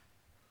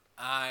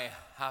I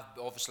have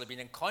obviously been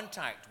in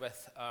contact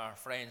with our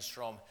friends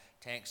from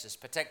Texas,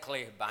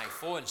 particularly by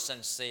phone,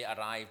 since they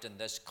arrived in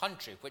this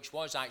country, which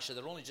was actually,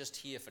 they're only just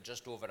here for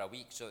just over a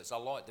week, so it's a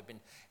lot. They've been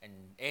in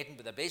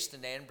Edinburgh, they're based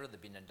in Edinburgh, they've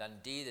been in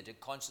Dundee, they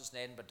did concerts in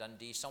Edinburgh,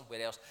 Dundee,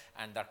 somewhere else,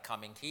 and they're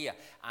coming here.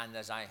 And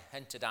as I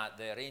hinted at,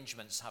 the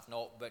arrangements have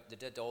not, but they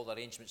did all the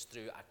arrangements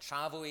through a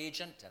travel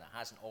agent, and it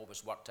hasn't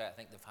always worked out. I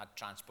think they've had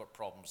transport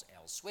problems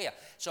elsewhere.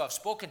 So I've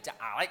spoken to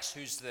Alex,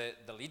 who's the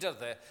leader,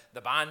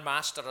 the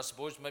bandmaster, I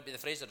suppose, might be the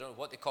phrase, I don't know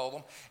what they call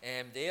them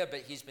there, but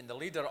he's been the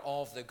leader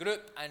of the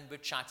group, and we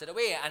chatted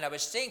away. And I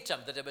was saying to him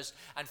that it was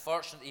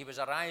unfortunate he was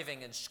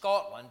arriving in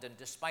Scotland, and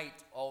despite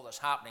all that's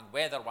happening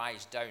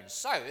weather-wise down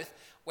south,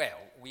 well,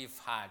 we've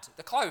had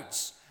the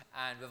clouds,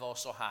 and we've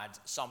also had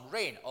some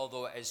rain,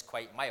 although it is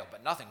quite mild,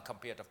 but nothing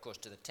compared, of course,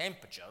 to the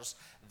temperatures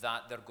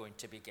that they're going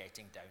to be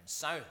getting down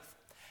south.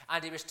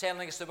 And he was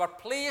telling us they were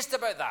pleased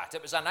about that.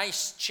 It was a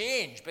nice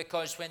change,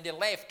 because when they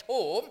left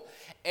home,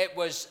 it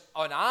was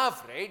on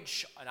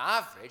average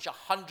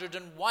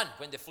 101.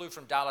 When they flew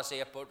from Dallas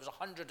Airport, it was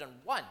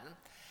 101.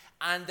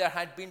 And there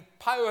had been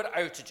power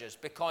outages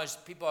because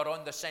people are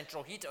on the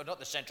central heating, or not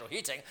the central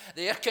heating,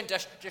 the air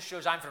conditioning, just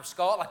shows I'm from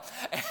Scotland,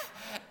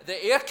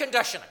 the air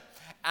conditioning.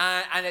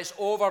 And it's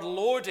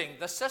overloading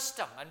the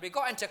system. And we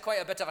got into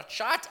quite a bit of a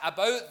chat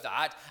about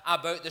that,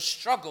 about the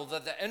struggle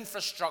that the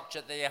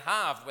infrastructure they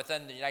have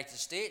within the United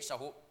States. I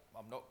hope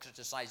I'm not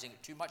criticising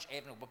it too much.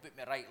 Evan will put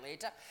me right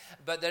later.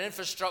 But their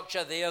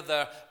infrastructure there,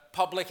 the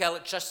public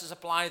electricity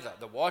supply,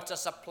 the water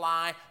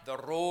supply, the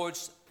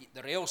roads,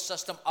 the rail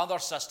system, other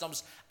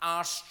systems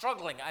are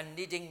struggling and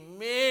needing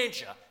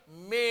major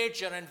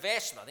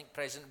investment. I think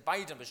President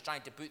Biden was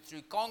trying to put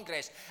through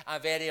Congress a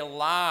very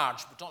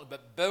large, we're talking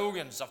about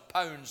billions of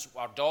pounds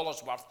or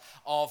dollars worth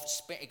of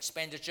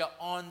expenditure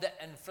on the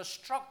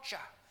infrastructure,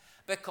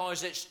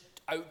 because it's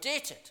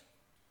outdated.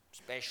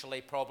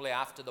 Especially probably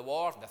after the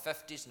war, in the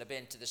 50s and a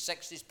bit into the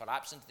 60s,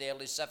 perhaps into the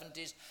early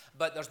 70s,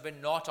 but there's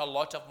been not a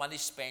lot of money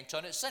spent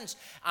on it since.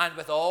 And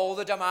with all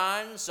the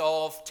demands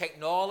of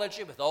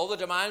technology, with all the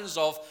demands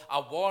of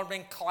a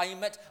warming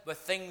climate, with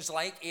things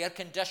like air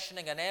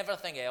conditioning and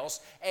everything else,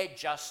 it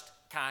just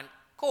can't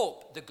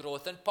cope. The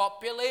growth in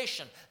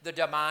population, the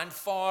demand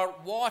for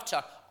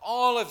water,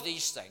 all of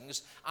these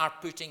things are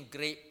putting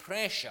great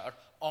pressure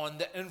on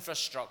the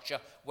infrastructure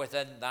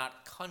within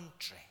that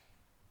country.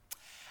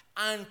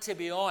 And to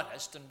be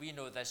honest, and we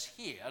know this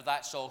here,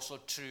 that's also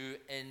true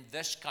in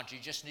this country.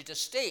 You just need to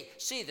see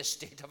the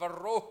state of our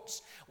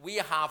roads. We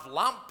have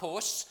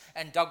lampposts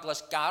in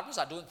Douglas Gardens,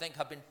 I don't think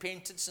have been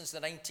painted since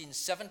the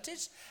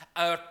 1970s.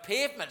 Our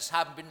pavements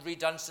haven't been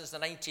redone since the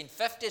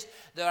 1950s.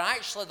 They're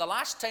actually, the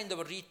last time they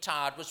were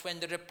retarred was when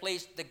they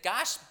replaced the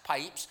gas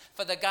pipes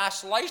for the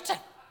gas lighting.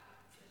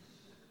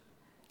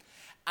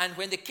 And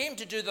when they came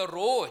to do the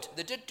road,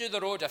 they did do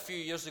the road a few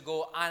years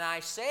ago, and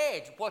I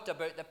said, what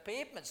about the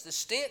pavements, the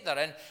state they're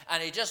in?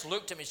 And he just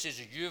looked at me and says,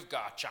 you've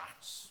got a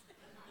chance.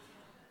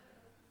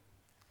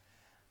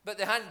 But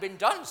they hadn't been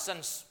done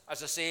since,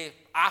 as I say,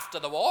 after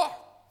the war,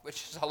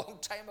 which is a long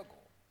time ago.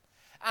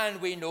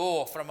 And we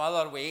know from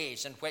other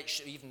ways in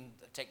which even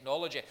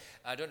technology,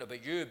 I don't know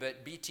about you,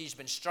 but BT's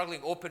been struggling,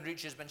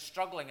 Openreach has been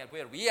struggling, and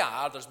where we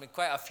are, there's been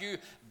quite a few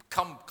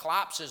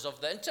collapses of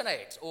the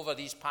internet over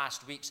these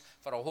past weeks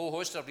for a whole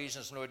host of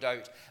reasons, no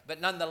doubt.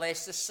 But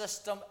nonetheless, the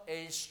system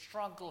is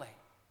struggling.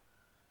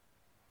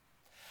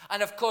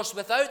 And of course,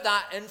 without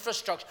that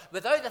infrastructure,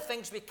 without the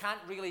things we can't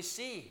really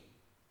see,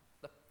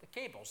 the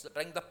cables that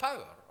bring the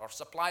power or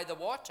supply the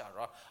water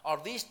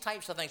or these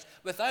types of things,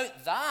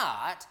 without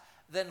that,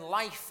 then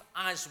life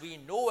as we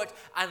know it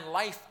and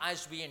life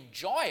as we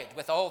enjoy it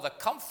with all the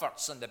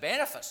comforts and the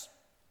benefits,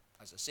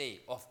 as I say,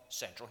 of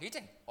central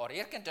heating or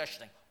air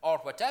conditioning or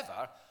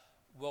whatever,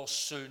 will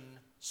soon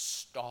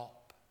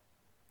stop.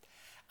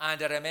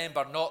 And I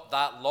remember not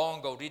that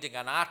long ago reading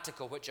an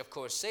article which of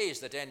course says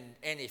that in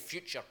any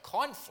future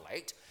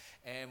conflict,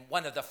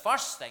 one of the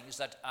first things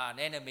that an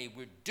enemy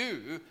would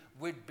do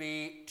would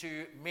be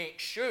to make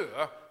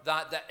sure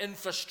that the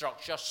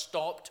infrastructure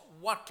stopped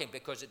working,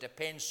 because it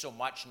depends so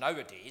much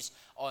nowadays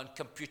on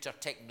computer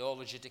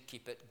technology to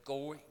keep it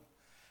going.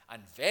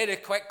 And very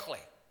quickly,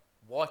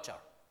 water,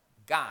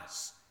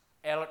 gas,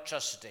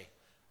 electricity,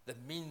 the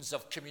means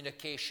of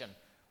communication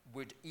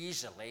would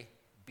easily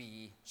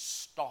be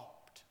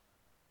stopped.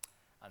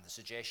 And the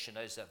suggestion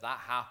is that that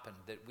happened,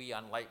 that we,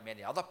 unlike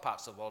many other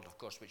parts of the world, of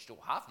course, which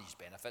don't have these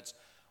benefits,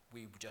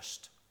 we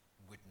just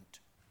wouldn't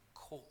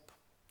cope.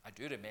 I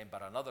do remember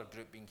another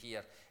group being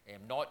here,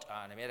 not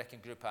an American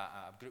group,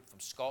 a group from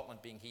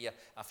Scotland being here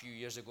a few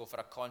years ago for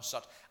a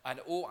concert. And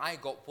I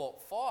got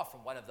what for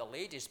from one of the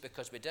ladies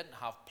because we didn't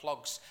have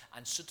plugs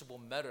and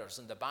suitable mirrors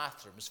in the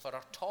bathrooms for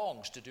our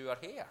tongs to do our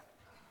hair.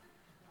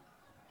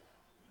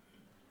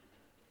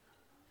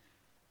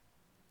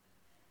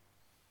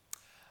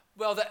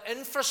 Well, the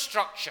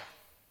infrastructure,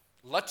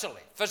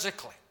 literally,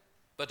 physically,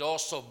 but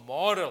also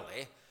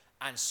morally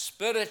and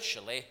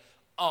spiritually,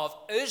 of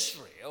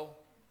Israel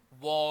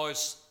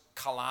was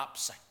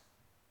collapsing.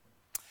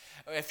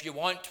 If you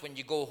want, when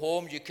you go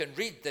home, you can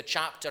read the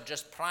chapter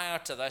just prior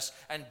to this.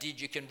 Indeed,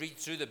 you can read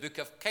through the book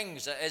of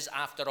Kings. It is,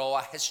 after all,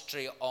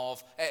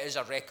 it is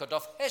a record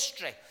of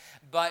history.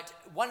 But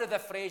one of the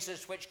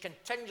phrases which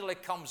continually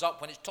comes up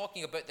when it's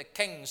talking about the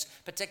kings,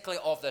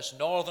 particularly of this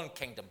northern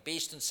kingdom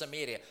based in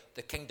Samaria,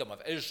 the kingdom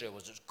of Israel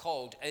as it's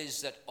called,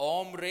 is that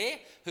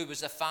Omri, who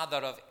was the father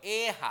of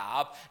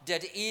Ahab,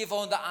 did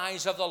evil in the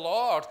eyes of the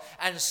Lord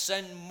and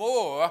sinned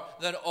more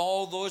than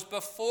all those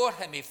before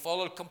him. He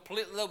followed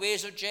completely the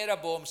ways of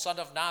Jeroboam, son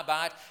of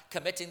Nebat,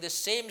 committing the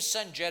same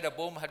sin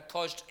Jeroboam had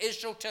caused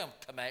Israel to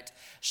commit,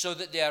 so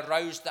that they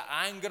aroused the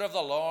anger of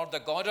the Lord, the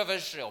God of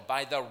Israel,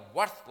 by their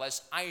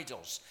worthless idols.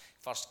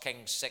 1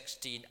 Kings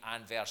 16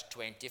 and verse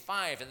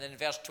 25. And then in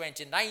verse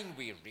 29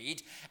 we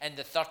read, in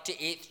the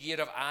 38th year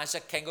of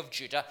Asa, king of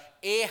Judah,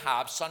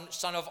 Ahab,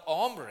 son of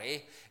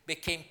Omri,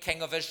 became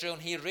king of Israel,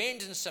 and he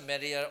reigned in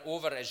Samaria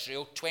over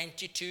Israel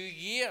 22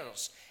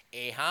 years.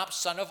 Ahab,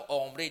 son of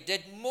Omri,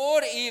 did more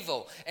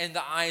evil in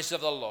the eyes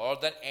of the Lord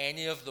than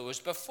any of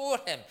those before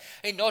him.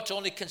 He not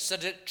only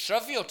considered it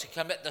trivial to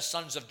commit the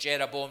sons of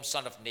Jeroboam,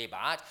 son of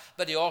Nebat,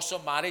 but he also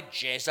married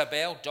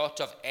Jezebel,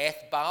 daughter of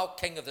Ethbaal,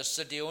 king of the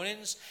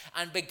Sidonians,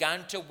 and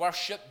began to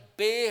worship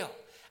Baal,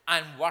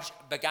 and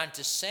began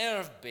to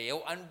serve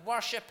Baal and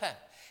worship him.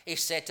 He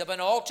set up an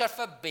altar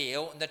for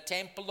Baal in the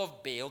temple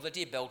of Baal that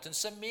he built in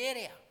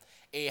Samaria.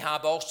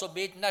 Ahab also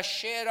made an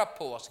Asherah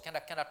pole, a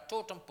kind of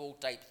totem pole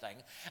type thing,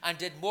 and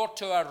did more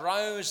to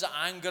arouse the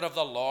anger of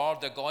the Lord,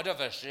 the God of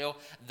Israel,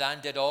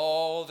 than did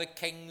all the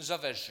kings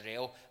of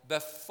Israel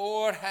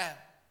before him.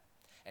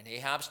 In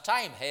Ahab's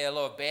time, Hiel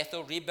of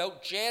Bethel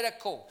rebuilt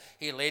Jericho.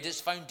 He laid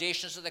its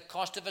foundations at the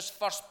cost of his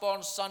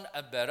firstborn son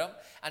Abiram,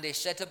 and he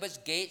set up its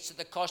gates at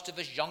the cost of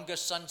his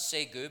youngest son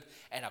Segub,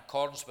 in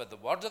accordance with the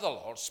word of the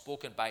Lord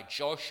spoken by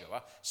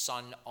Joshua,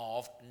 son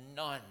of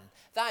Nun.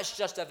 That's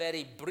just a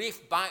very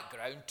brief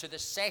background to the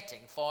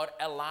setting for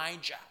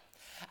Elijah.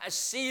 A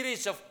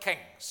series of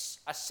kings,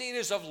 a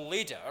series of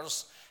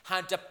leaders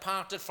had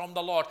departed from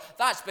the Lord.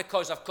 That's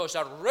because, of course,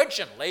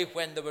 originally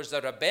when there was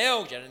the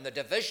rebellion and the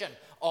division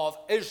of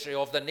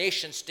Israel, of the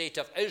nation state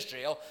of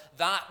Israel,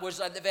 that was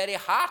at the very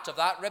heart of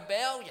that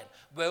rebellion.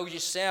 Will you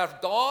serve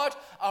God,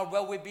 or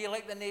will we be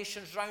like the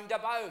nations round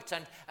about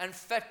and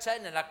fit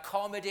in and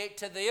accommodate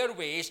to their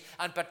ways?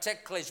 And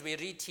particularly as we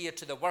read here,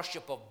 to the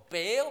worship of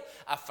Baal,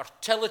 a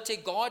fertility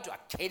god,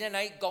 a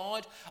Canaanite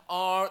god,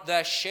 or the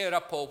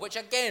Asherah pole, which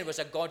again was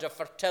a god of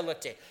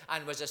fertility,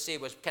 and was, as I say,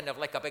 was kind of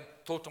like a big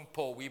totem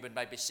pole, we would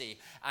maybe say.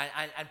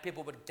 And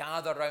people would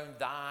gather around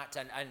that,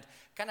 and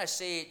can I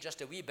say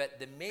just a wee bit,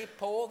 the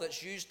maypole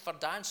that's used for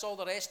dance, all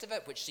the rest of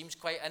it, which seems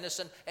quite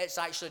innocent, it's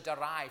actually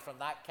derived from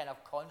that kind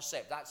of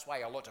concept. That's why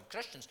a lot of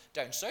Christians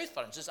down south,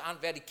 for instance,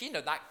 aren't very keen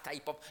on that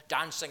type of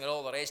dancing and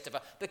all the rest of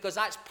it, because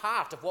that's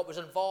part of what was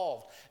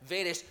involved.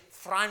 Various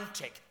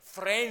frantic,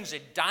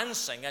 frenzied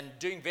dancing and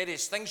doing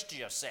various things to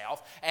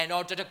yourself in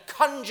order to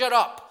conjure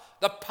up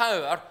the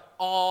power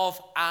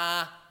of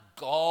a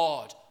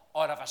god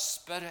or of a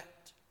spirit.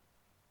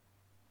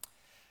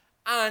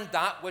 And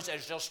that was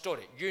Israel's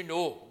story. You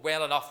know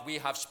well enough, we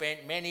have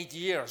spent many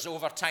years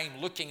over time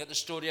looking at the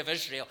story of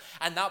Israel,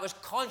 and that was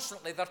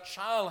constantly their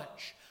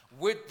challenge.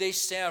 Would they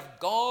serve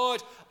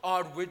God,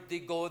 or would they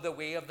go the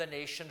way of the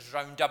nations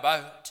round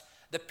about?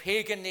 The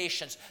pagan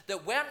nations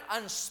that weren't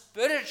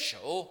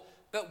unspiritual,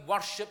 but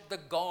worshipped the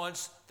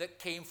gods that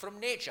came from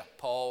nature.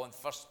 Paul, in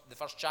the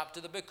first chapter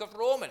of the book of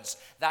Romans,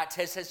 that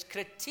is his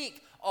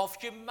critique of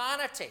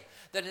humanity,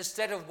 that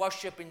instead of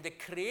worshipping the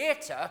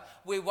Creator,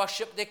 we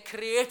worship the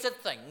created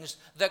things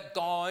that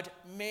God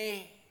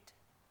made.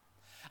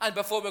 And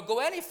before we go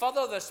any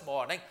further this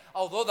morning,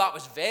 although that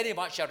was very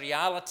much a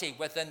reality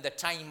within the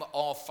time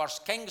of 1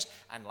 Kings,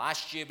 and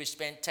last year we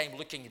spent time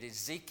looking at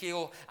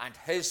Ezekiel and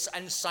his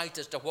insight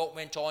as to what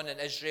went on in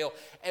Israel,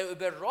 it would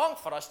be wrong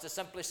for us to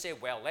simply say,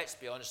 well, let's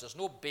be honest, there's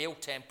no Baal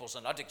temples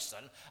in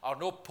Uddingston, or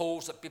no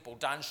poles that people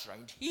dance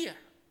around here.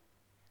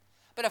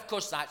 But of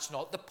course, that's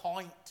not the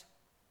point.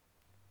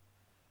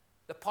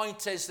 The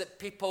point is that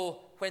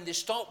people, when they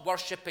stop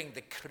worshipping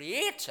the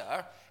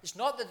Creator, it's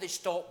not that they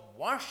stop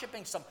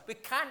worshipping something. We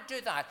can't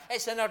do that.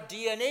 It's in our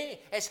DNA.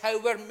 It's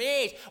how we're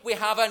made. We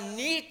have a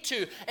need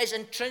to. It's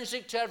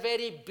intrinsic to our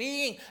very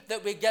being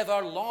that we give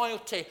our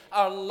loyalty,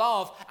 our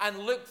love, and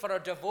look for our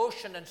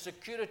devotion and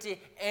security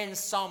in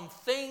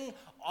something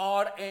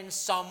or in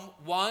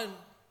someone.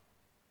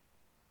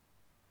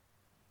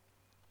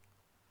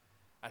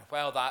 And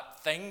while that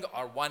thing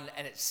or one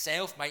in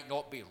itself might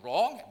not be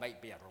wrong, it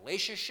might be a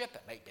relationship,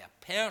 it might be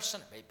a person,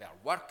 it might be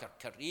a work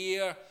or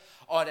career,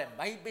 or it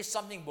might be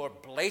something more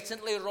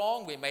blatantly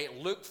wrong. We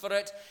might look for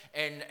it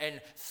in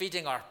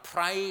feeding our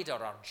pride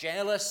or our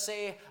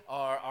jealousy,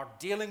 or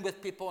dealing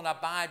with people in a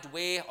bad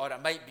way, or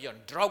it might be on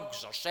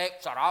drugs or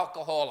sex or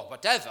alcohol or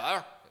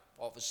whatever.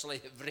 Obviously,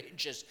 it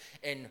ranges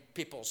in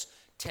people's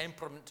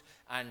temperament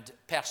and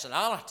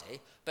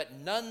personality, but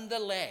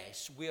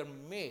nonetheless, we're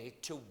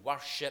made to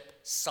worship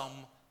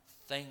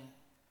something.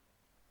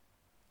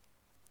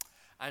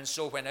 And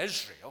so when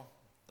Israel,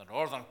 the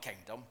northern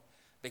kingdom,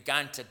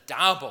 began to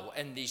dabble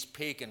in these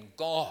pagan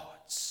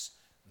gods,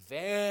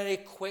 very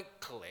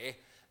quickly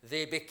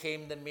they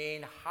became the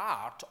main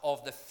heart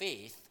of the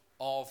faith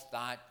of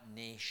that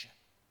nation.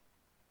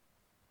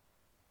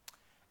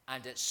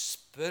 And it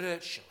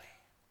spiritually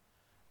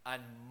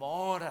and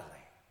morally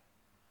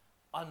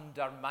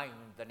undermined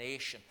the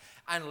nation.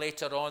 And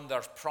later on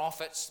there's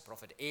prophets,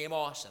 Prophet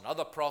Amos and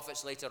other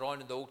prophets later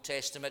on in the Old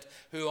Testament,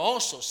 who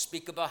also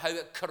speak about how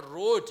it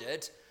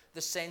corroded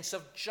the sense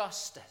of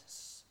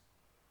justice.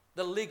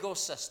 The legal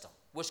system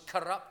was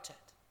corrupted.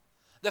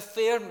 The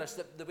fairness,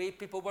 the way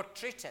people were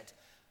treated,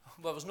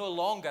 well, it was no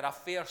longer a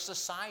fair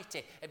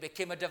society. It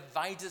became a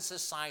divided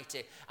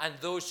society. And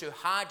those who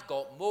had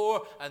got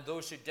more, and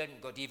those who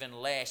didn't got even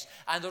less.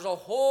 And there's a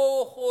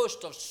whole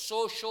host of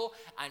social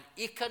and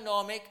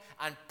economic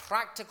and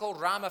practical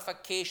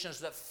ramifications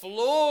that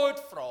flowed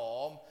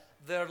from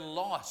their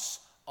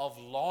loss of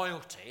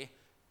loyalty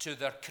to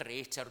their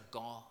Creator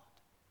God.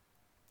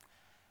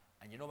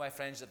 And you know, my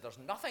friends, if there's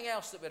nothing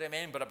else that we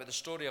remember about the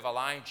story of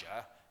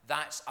Elijah,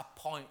 that's a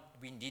point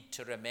we need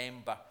to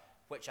remember,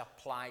 which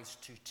applies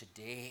to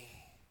today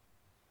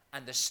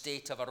and the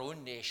state of our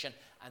own nation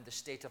and the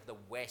state of the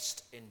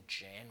West in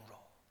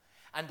general.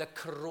 And the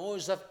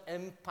corrosive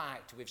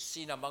impact we've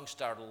seen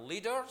amongst our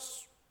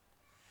leaders,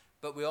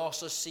 but we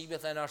also see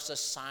within our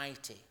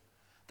society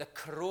the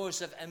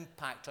corrosive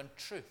impact on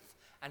truth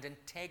and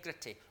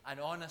integrity and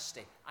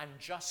honesty and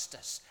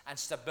justice and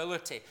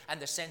stability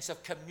and the sense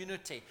of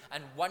community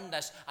and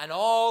oneness and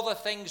all the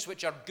things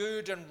which are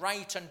good and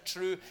right and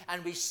true.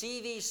 And we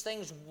see these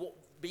things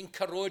being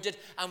corroded,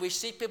 and we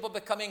see people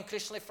becoming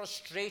increasingly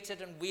frustrated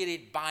and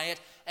wearied by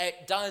it.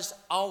 It does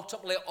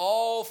ultimately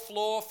all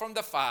flow from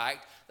the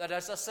fact that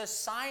as a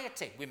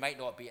society, we might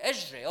not be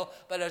Israel,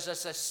 but as a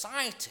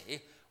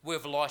society,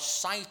 we've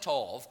lost sight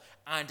of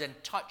and in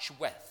touch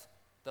with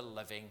the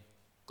living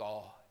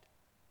God.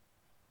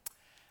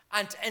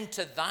 And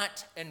into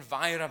that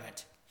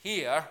environment,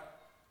 here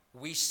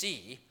we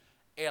see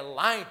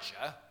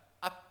Elijah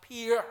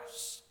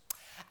appears.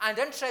 And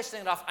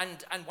interesting enough,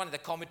 and one of the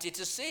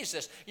commentators says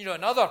this, you know,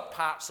 in other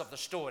parts of the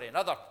story, in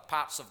other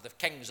parts of the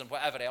kings and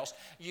whatever else,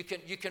 you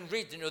can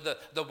read, you know,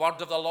 the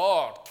word of the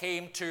Lord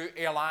came to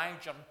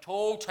Elijah and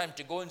told him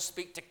to go and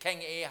speak to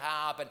King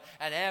Ahab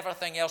and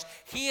everything else.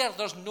 Here,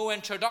 there's no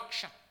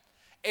introduction.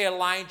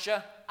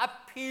 Elijah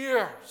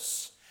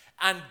appears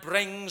and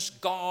brings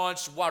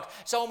God's word.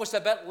 It's almost a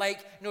bit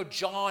like, you know,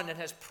 John in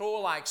his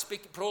prologue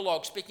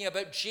speaking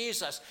about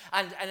Jesus.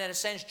 And in a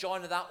sense,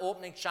 John in that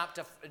opening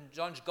chapter in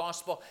John's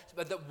gospel,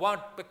 about the word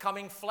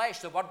becoming flesh,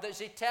 the word that's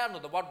eternal,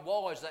 the word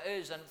was, that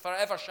is, and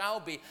forever shall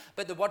be.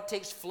 But the word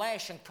takes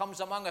flesh and comes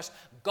among us.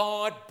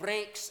 God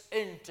breaks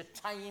into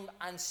time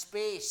and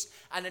space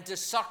and into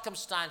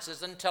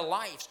circumstances, into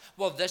lives.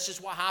 Well, this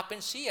is what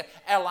happens here.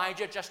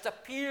 Elijah just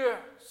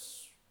appears.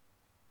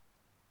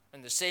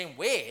 In the same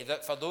way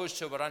that for those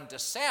who were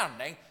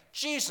undiscerning,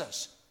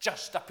 Jesus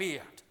just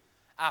appeared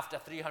after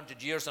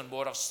 300 years and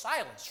more of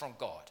silence from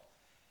God,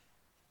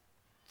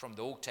 from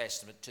the Old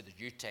Testament to the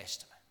New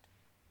Testament.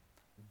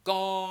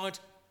 God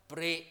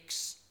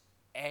breaks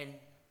in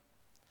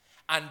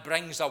and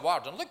brings a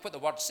word. And look what the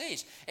word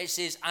says. It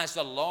says, as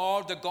the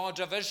Lord, the God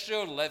of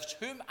Israel lives,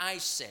 whom I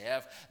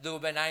serve, there will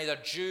be neither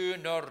dew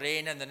nor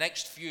rain in the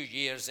next few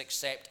years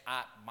except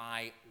at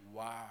my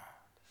word.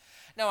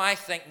 Now, I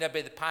think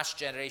maybe the past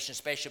generation,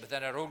 especially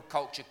within our own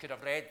culture, could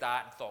have read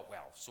that and thought,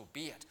 well, so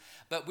be it.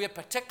 But we're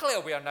particularly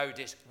aware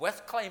nowadays,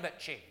 with climate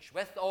change,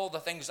 with all the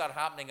things that are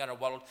happening in our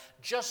world,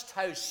 just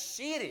how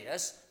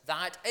serious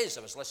that is.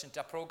 I was listening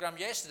to a program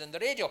yesterday on the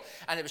radio,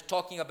 and it was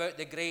talking about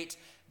the great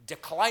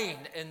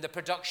decline in the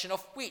production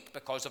of wheat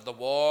because of the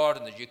war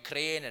in the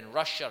Ukraine and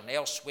Russia and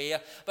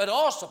elsewhere, but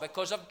also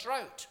because of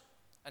drought.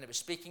 And it was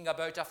speaking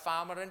about a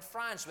farmer in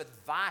France with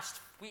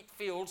vast wheat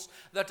fields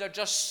that are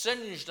just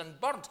singed and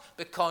burnt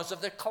because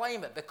of the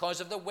climate, because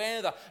of the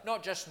weather.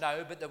 Not just now,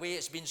 but the way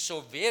it's been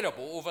so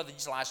variable over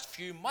these last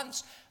few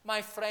months.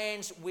 My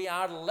friends, we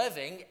are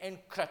living in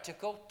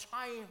critical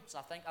times.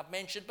 I think I've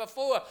mentioned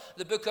before,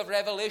 the book of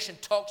Revelation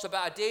talks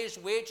about a day's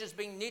wages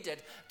being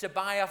needed to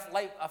buy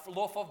a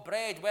loaf of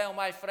bread. Well,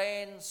 my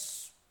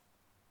friends,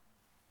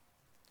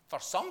 for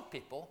some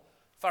people,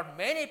 for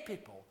many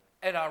people,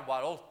 in our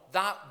world,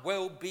 that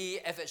will be,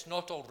 if it's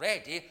not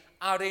already,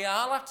 a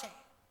reality.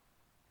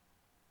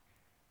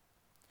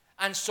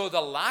 And so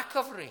the lack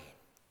of rain,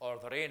 or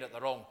the rain at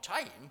the wrong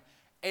time,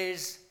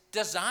 is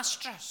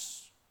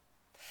disastrous.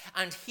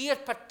 And here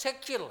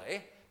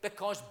particularly,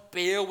 because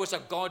Baal was a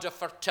god of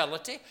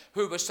fertility,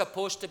 who was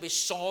supposed to be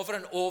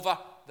sovereign over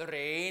the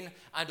rain,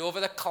 and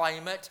over the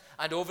climate,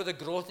 and over the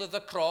growth of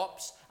the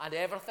crops, and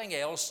everything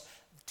else,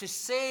 to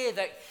say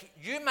that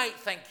you might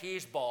think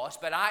he's boss,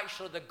 but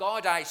actually the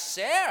God I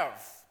serve,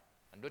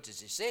 and notice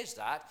he says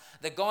that,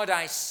 the God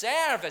I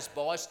serve is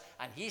boss,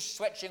 and he's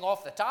switching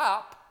off the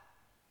tap,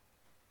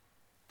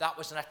 that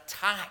was an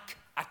attack,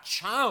 a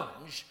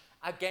challenge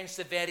against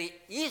the very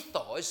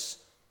ethos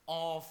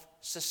of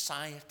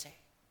society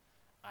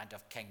and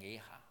of King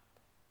Ahab.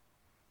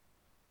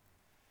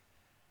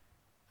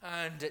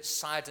 And it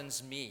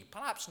saddens me,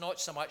 perhaps not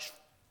so much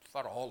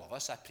for all of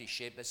us, I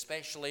appreciate, but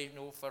especially,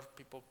 for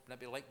people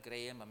maybe like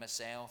Graham and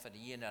myself and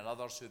Ian and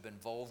others who've been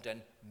involved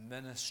in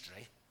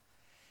ministry.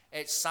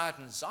 It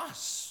saddens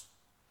us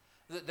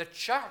that the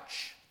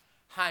church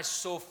has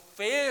so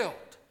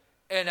failed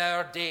in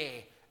our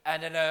day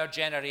and in our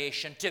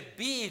generation to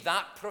be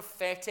that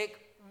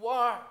prophetic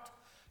word,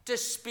 to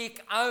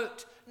speak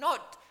out,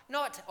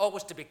 not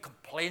always to be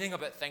complaining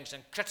about things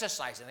and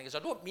criticizing things. I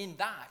don't mean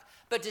that,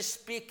 but to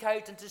speak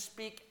out and to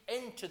speak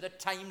into the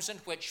times in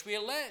which we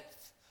live.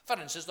 For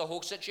instance, the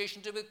whole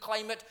situation to do with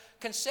climate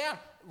concern.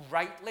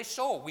 Rightly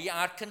so, we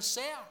are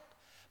concerned.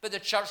 But the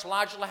church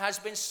largely has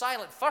been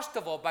silent. First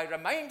of all, by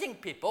reminding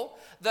people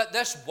that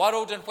this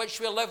world in which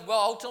we live will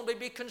ultimately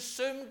be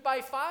consumed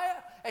by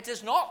fire. It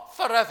is not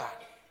forever.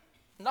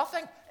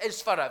 Nothing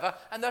is forever,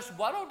 and this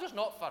world is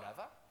not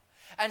forever.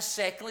 And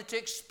secondly, to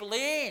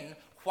explain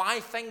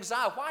why things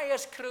are. Why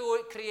is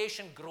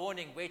creation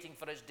groaning, waiting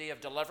for its day of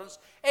deliverance?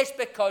 It's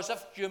because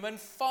of human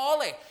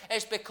folly.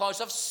 It's because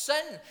of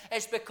sin.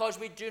 It's because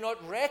we do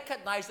not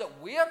recognize that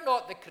we're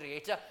not the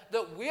creator,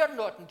 that we're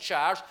not in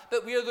charge,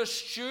 but we're the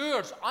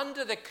stewards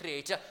under the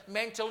creator,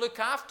 meant to look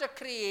after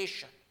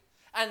creation.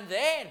 And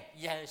then,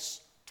 yes,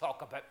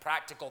 talk about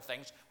practical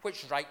things,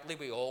 which rightly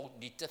we all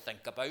need to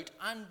think about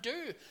and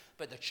do.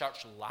 But the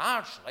church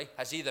largely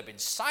has either been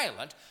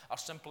silent or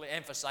simply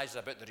emphasized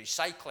about the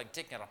recycling,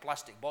 taking our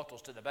plastic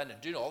bottles to the bin and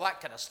doing all that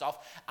kind of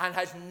stuff, and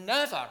has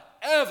never,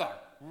 ever,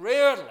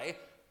 rarely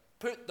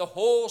put the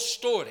whole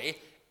story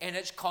in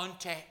its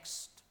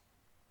context.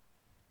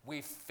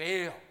 We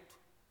failed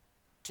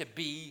to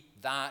be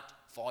that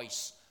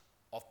voice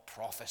of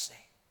prophecy.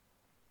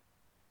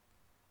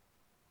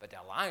 But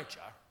Elijah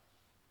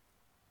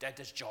did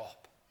his job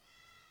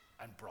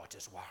and brought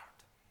his word.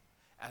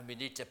 And we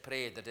need to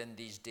pray that in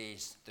these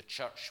days the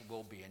church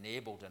will be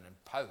enabled and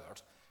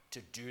empowered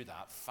to do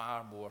that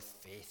far more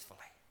faithfully.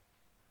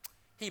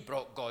 He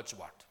brought God's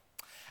word.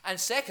 And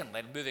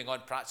secondly, moving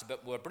on perhaps a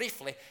bit more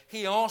briefly,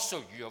 he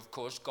also knew, of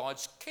course,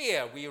 God's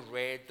care. We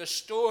read the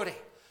story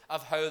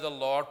of how the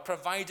Lord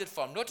provided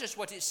for him. Notice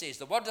what it says.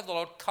 The word of the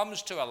Lord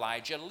comes to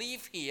Elijah.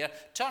 Leave here,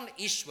 turn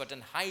eastward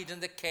and hide in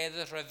the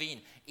Kerith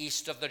ravine,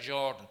 east of the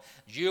Jordan.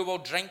 You will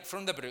drink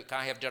from the brook.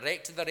 I have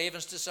directed the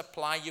ravens to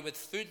supply you with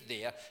food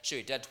there. So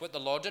he did what the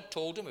Lord had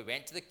told him. He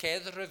went to the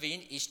Kerith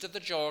ravine, east of the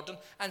Jordan,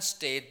 and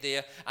stayed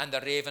there. And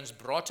the ravens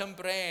brought him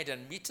bread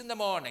and meat in the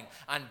morning,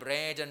 and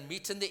bread and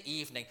meat in the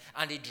evening,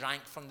 and he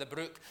drank from the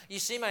brook. You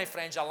see, my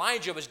friends,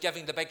 Elijah was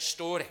giving the big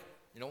story.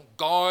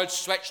 God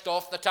switched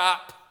off the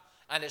tap.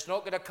 And it's not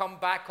going to come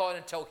back on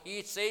until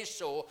he says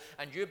so,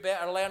 and you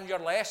better learn your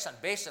lesson.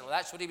 Basically,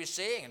 that's what he was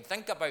saying, and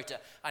think about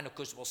it. And of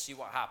course, we'll see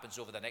what happens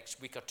over the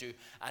next week or two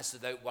as to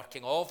the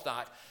outworking of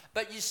that.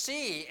 But you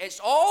see,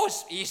 it's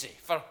always easy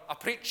for a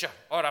preacher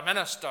or a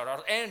minister or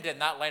any in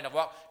that line of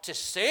work to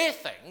say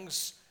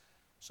things.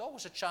 It's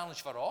always a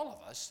challenge for all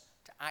of us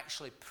to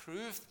actually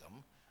prove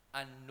them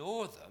and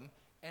know them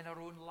in our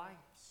own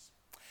lives.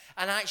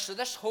 And actually,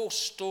 this whole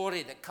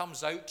story that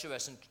comes out to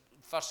us in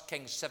 1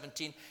 Kings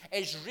 17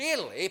 is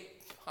really,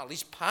 at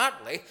least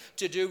partly,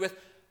 to do with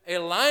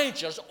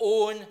Elijah's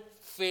own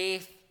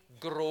faith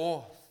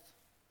growth.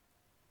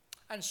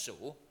 And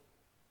so,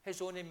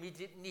 his own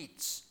immediate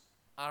needs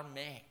are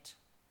met,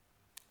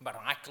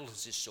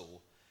 miraculously so,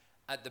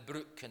 at the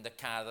brook in the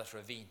Kerith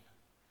ravine,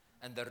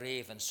 and the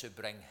ravens who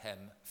bring him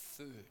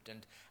food.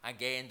 And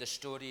again, the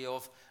story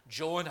of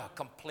Jonah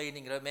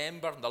complaining,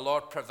 remember, and the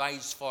Lord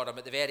provides for him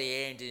at the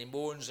very end, and he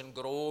moans and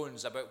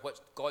groans about what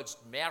God's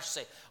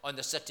mercy on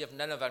the city of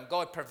Nineveh, and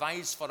God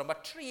provides for him a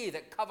tree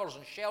that covers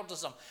and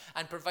shelters him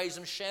and provides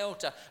him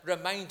shelter,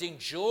 reminding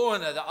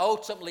Jonah that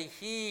ultimately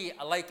he,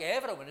 like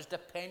everyone, is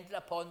dependent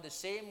upon the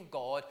same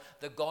God,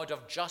 the God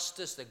of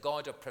justice, the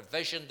God of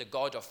provision, the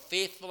God of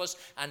faithfulness,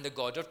 and the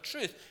God of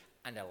truth.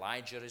 And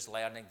Elijah is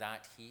learning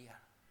that here.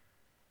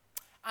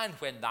 And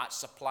when that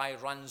supply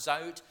runs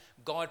out,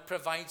 God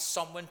provides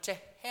someone to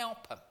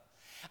help him.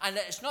 And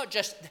it's not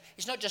just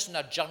in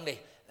a journey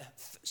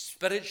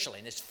spiritually,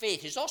 in his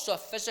faith. It's also a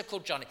physical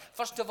journey.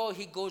 First of all,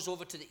 he goes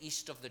over to the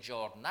east of the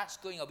Jordan. That's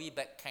going a wee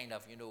bit kind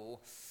of,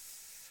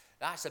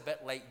 that's a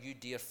bit like you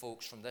dear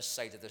folks from this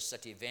side of the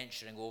city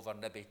venturing over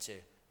maybe to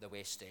the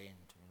West End.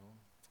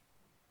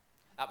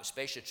 That was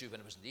especially true when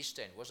it was in the East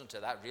End, wasn't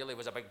it? That really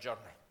was a big journey.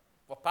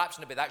 Well, perhaps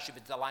maybe that should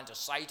be the land of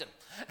Sidon.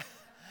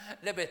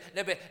 Maybe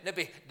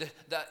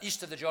the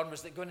east of the Jordan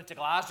was going into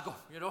Glasgow,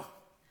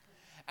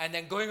 And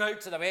then going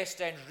out to the West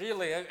End,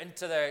 really out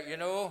into the,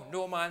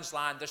 no man's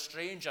land, the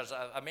strangers.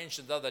 I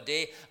mentioned the other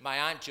day, my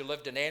aunt who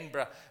lived in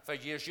Edinburgh for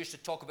years used to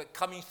talk about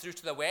coming through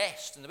to the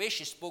West. And the way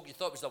she spoke, you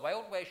thought it was the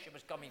Wild West she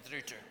was coming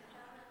through to.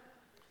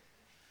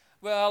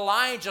 Well,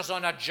 Elijah's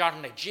on a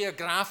journey.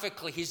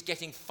 Geographically, he's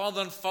getting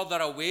further and further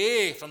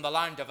away from the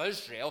land of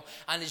Israel,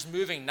 and he's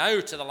moving now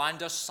to the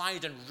land of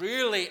Sidon,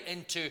 really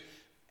into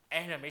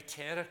enemy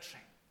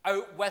territory,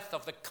 out with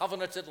of the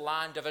covenanted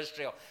land of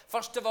Israel.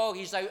 First of all,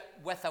 he's out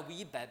with a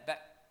wee bit,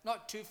 but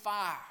not too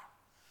far.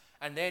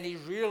 And then he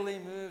really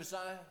moves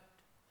out.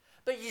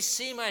 But you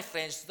see, my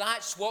friends,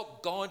 that's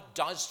what God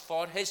does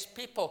for his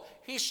people.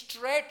 He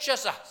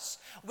stretches us.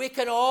 We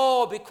can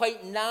all be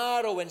quite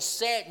narrow and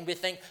set, and we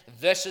think,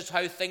 this is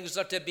how things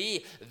are to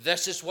be.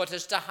 This is what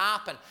is to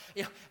happen.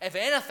 If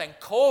anything,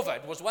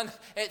 COVID was one,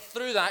 it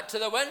threw that to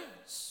the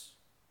winds.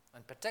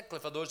 And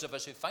particularly for those of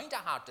us who find it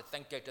hard to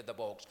think out of the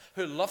box,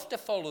 who love to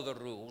follow the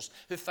rules,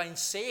 who find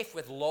safe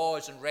with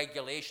laws and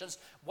regulations,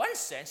 one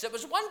sense it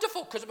was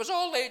wonderful because it was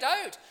all laid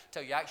out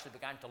till you actually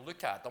began to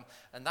look at them.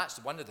 And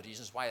that's one of the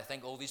reasons why I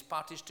think all these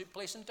parties took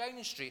place in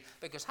Downing Street,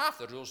 because half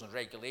the rules and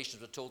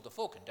regulations were told the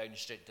folk in Downing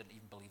Street didn't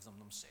even believe them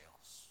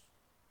themselves.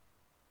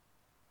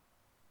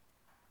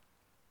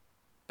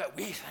 But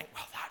we think,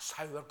 well, that's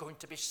how we're going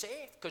to be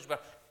safe, because we're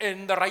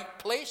in the right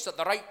place at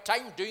the right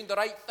time, doing the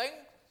right thing.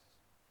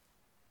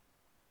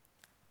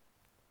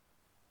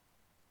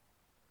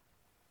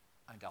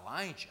 And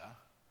Elijah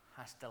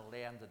has to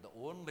learn that the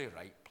only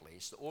right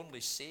place, the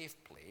only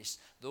safe place,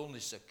 the only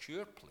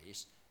secure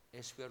place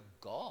is where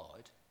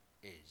God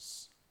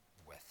is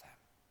with him.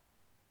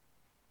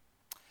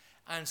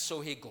 And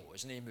so he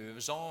goes and he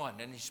moves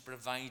on and he's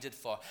provided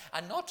for.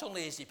 And not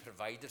only is he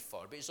provided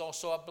for, but he's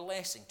also a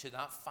blessing to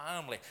that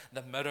family.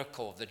 The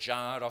miracle of the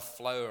jar of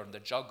flour and the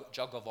jug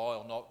of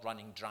oil not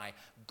running dry.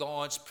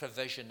 God's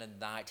provision in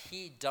that.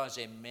 He does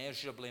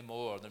immeasurably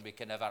more than we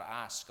can ever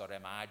ask or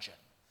imagine.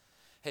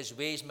 His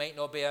ways might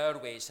not be our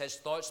ways. His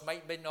thoughts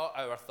might be not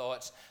our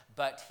thoughts.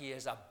 But he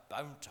is a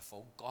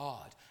bountiful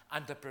God.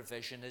 And the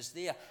provision is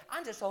there.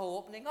 And it's all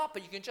opening up.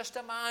 And you can just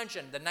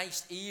imagine the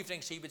nice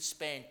evenings he would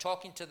spend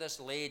talking to this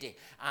lady.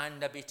 And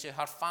maybe to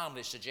her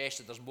family,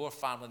 suggested there's more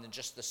family than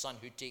just the son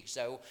who takes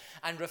out.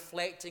 And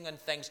reflecting on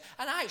things.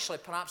 And actually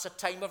perhaps a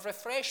time of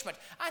refreshment.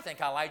 I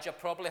think Elijah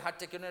probably had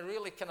to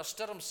really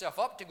stir himself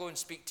up to go and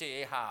speak to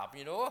Ahab,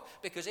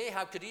 Because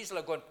Ahab could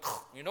easily have gone,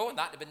 and that would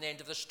have been the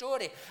end of the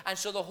story. And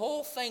so the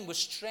whole thing was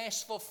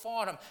stressful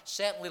for him.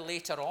 Certainly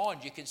later on,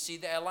 you can see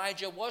that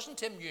Elijah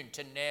wasn't immune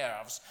to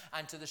nerves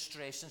and to the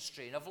stress and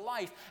strain of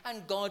life.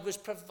 And God was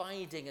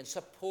providing and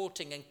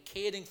supporting and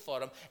caring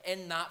for him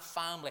in that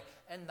family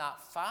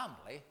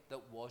that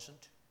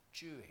wasn't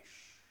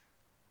Jewish.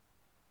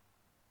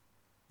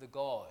 The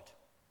God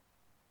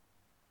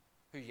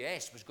who,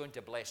 yes, was going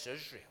to bless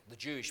Israel, the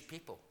Jewish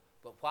people.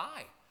 But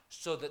why?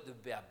 So that there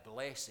would be a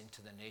blessing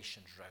to the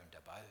nations round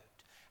about.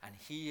 And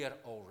here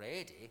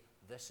already,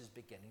 this is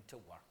beginning to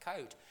work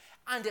out.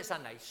 And it's a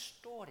nice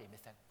story. And we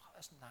think, well,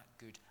 isn't that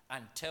good?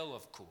 Until,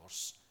 of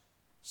course,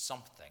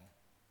 something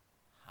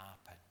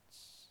happens.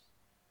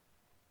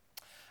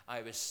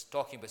 I was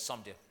talking with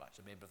somebody,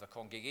 a member of the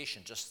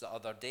congregation, just the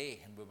other day,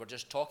 and we were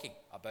just talking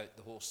about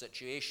the whole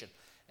situation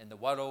in the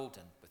world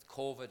and with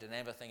COVID and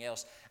everything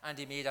else. And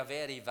he made a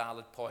very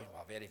valid point.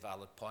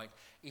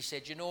 He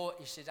said,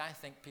 I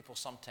think people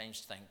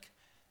sometimes think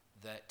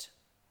that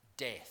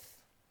death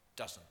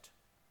doesn't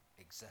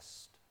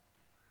exist.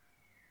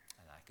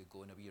 And I could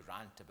go in a wee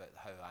rant about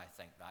how I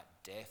think that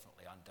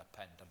definitely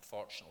underpinned,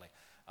 unfortunately,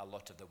 a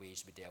lot of the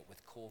ways we dealt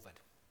with COVID.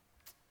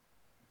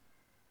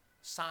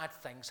 Sad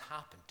things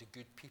happen to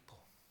good people.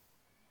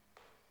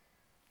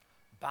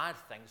 Bad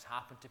things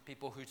happen to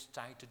people who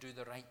try to do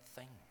the right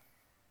thing.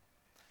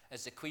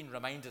 As the Queen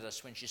reminded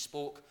us when she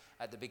spoke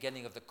at the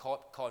beginning of the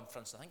COP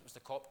conference, I think it was the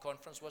COP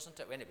conference, wasn't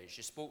it? Anyway,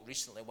 she spoke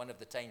recently, one of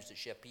the times that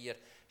she appeared,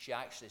 she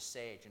actually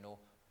said,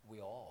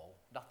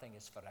 nothing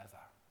is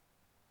forever.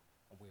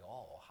 We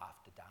all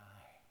have to die.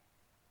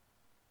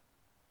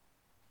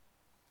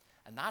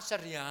 And that's a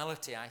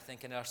reality, I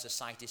think, in our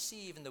society.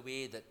 See, even the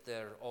way that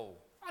they're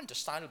all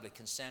understandably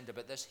concerned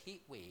about this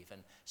heat wave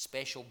and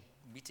special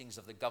meetings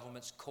of the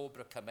government's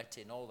Cobra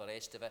Committee and all the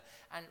rest of it.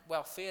 And,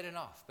 well, fair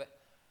enough, but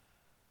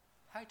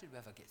how did we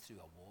ever get through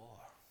a war?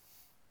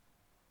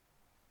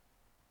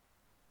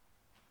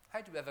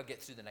 How did we ever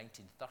get through the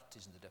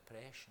 1930s and the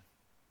Depression?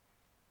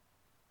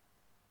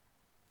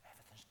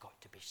 Everything's got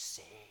to be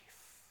safe.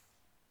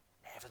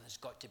 Everything's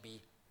got to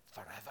be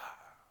forever.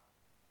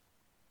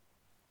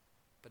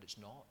 But it's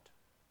not.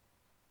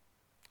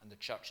 And the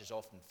church has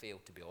often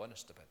failed to be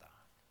honest about that.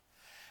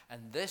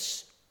 And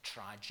this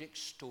tragic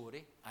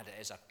story, and it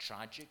is a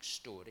tragic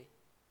story,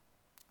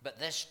 but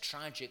this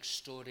tragic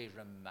story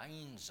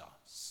reminds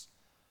us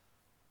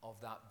of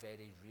that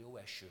very real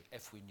issue,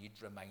 if we need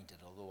reminded,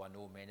 although I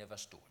know many of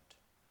us don't,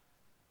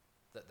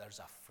 that there's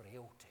a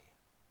frailty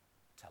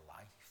to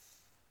life.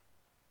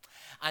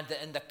 And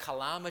that in the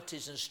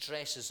calamities and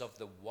stresses of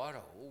the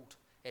world,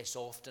 it's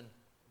often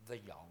the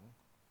young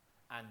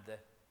and the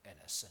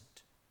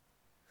innocent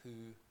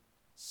who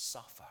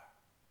suffer.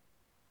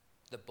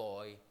 The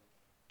boy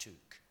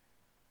took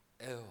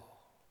ill.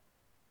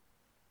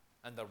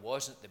 And there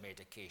wasn't the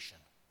medication.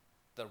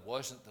 There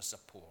wasn't the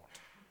support.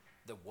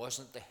 There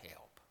wasn't the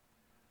help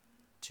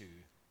to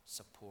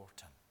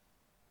support him.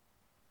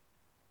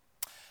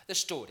 The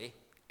story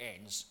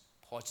ends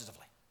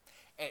positively.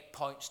 It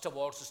points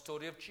towards the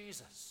story of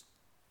Jesus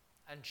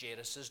and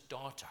Jairus'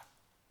 daughter,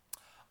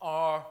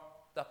 or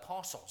the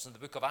apostles in the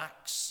book of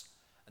Acts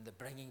and the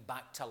bringing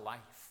back to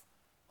life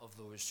of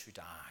those who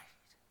died.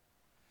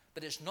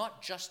 But it's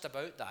not just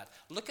about that.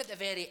 Look at the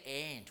very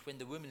end when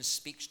the woman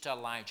speaks to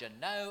Elijah.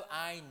 Now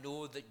I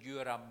know that you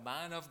are a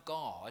man of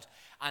God,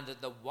 and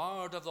that the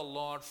word of the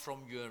Lord from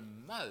your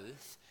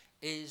mouth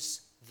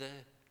is the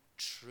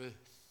truth.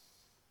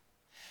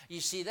 You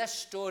see, this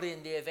story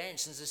and the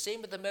events is the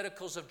same with the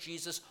miracles of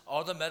Jesus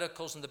or the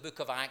miracles in the book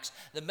of Acts.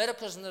 The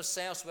miracles in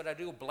themselves were a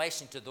real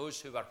blessing to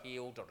those who were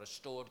healed or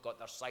restored, got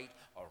their sight,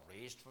 or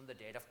raised from the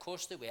dead. Of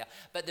course they were.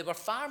 But they were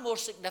far more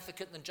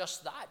significant than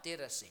just that, dare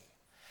I say.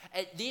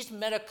 These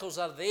miracles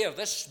are there.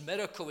 This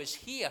miracle is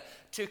here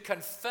to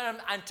confirm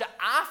and to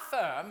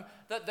affirm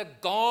that the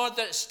God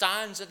that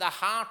stands at the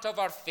heart of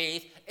our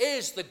faith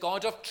is the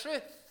God of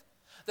truth.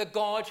 The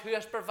God who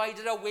has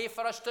provided a way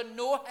for us to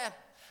know him.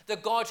 The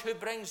God who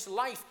brings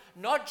life,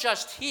 not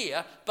just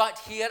here, but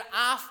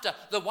hereafter.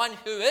 The one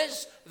who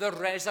is the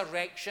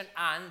resurrection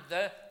and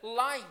the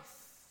life.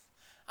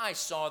 I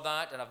saw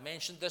that, and I've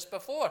mentioned this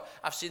before.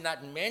 I've seen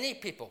that in many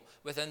people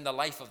within the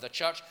life of the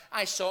church.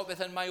 I saw it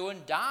within my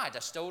own dad. I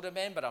still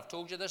remember, I've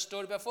told you this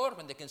story before,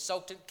 when the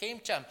consultant came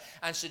to him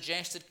and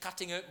suggested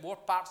cutting out more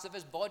parts of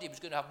his body. He was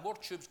going to have more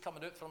tubes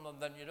coming out from them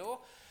than you know.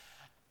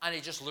 And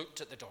he just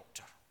looked at the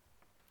doctor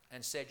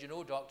and said, you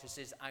know, doctor,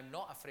 says, I'm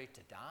not afraid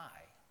to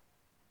die.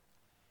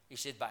 He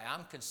said, but I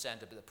am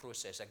concerned about the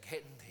process of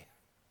getting there.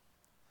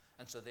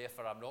 And so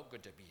therefore I'm not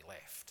going to be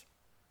left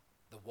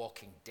the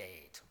walking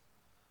dead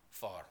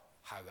for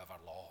however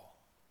long.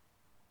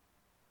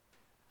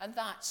 And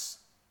that's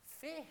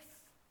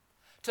faith.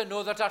 To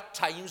know that our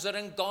times are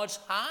in God's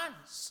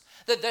hands.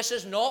 That this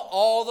is not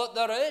all that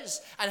there is.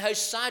 And how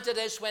sad it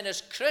is when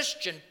as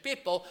Christian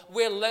people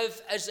we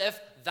live as if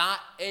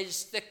that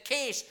is the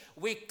case.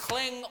 We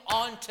cling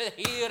on to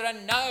here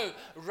and now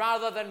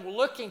rather than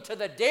looking to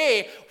the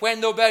day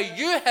when there'll be a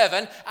new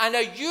heaven and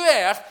a new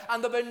earth,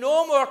 and there'll be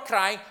no more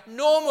crying,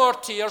 no more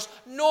tears,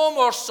 no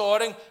more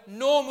sorrowing,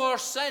 no more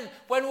sin,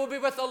 when we'll be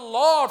with the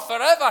Lord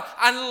forever,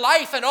 and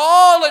life in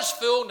all its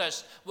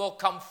fullness will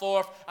come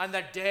forth, and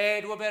the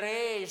dead will be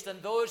raised,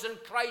 and those in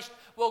Christ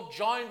will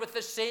join with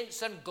the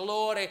saints in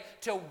glory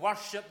to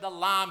worship the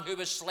Lamb who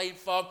was slain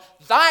for them.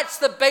 That's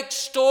the big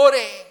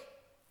story.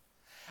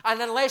 And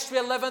unless we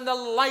live in the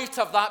light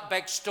of that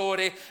big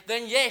story,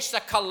 then yes, the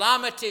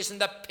calamities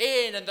and the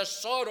pain and the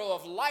sorrow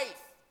of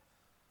life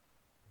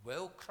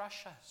will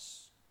crush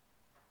us,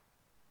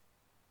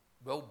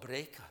 will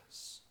break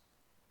us,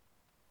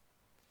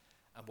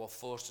 and will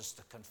force us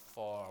to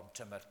conform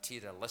to a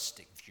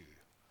materialistic view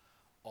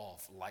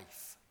of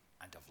life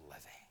and of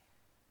living.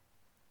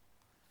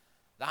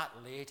 That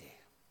lady,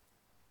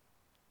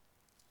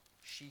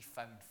 she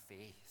found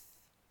faith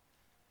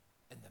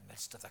in the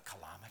midst of the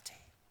calamity.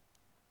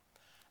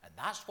 And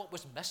that's what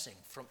was missing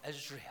from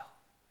Israel.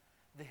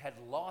 They had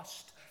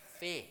lost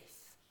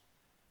faith,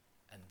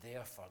 and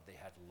therefore they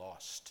had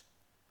lost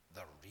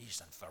their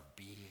reason for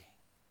being.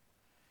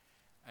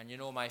 And you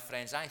know, my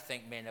friends, I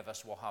think many of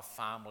us will have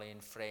family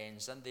and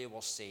friends, and they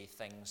will say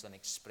things and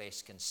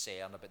express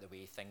concern about the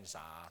way things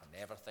are and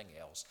everything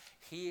else.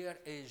 Here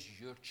is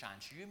your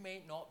chance. You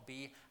may not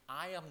be,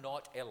 I am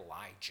not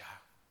Elijah.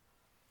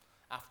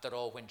 After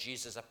all, when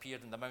Jesus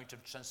appeared in the Mount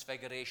of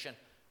Transfiguration,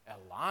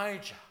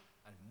 Elijah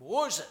and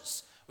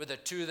Moses were the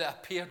two that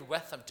appeared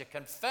with him to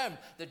confirm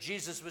that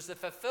Jesus was the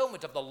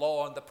fulfillment of the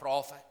law and the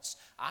prophets.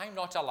 I'm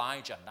not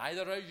Elijah,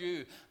 neither are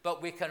you,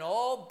 but we can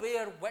all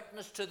bear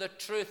witness to the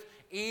truth,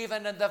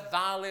 even in the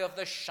valley of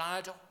the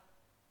shadow.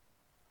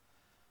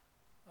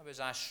 I was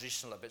asked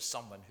recently about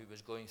someone who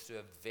was going through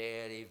a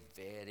very,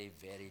 very,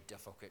 very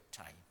difficult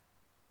time.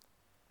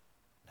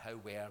 And how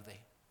were they?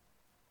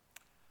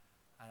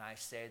 And I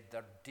said,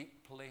 they're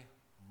deeply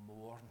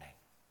mourning.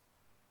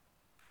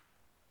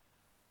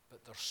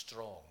 But they're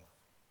strong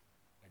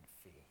in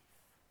faith.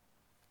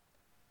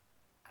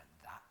 And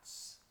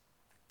that's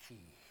the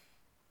key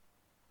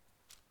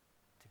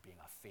to being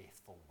a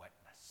faithful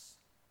witness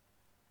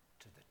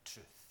to the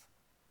truth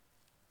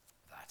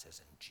that is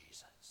in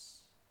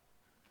Jesus.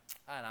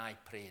 And I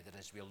pray that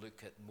as we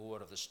look at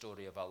more of the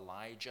story of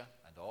Elijah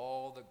and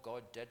all that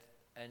God did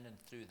in and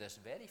through this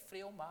very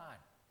frail man,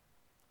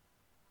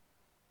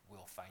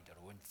 we'll find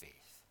our own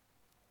faith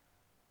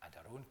and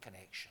our own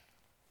connection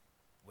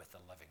with the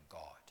living God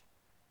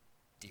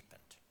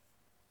deepened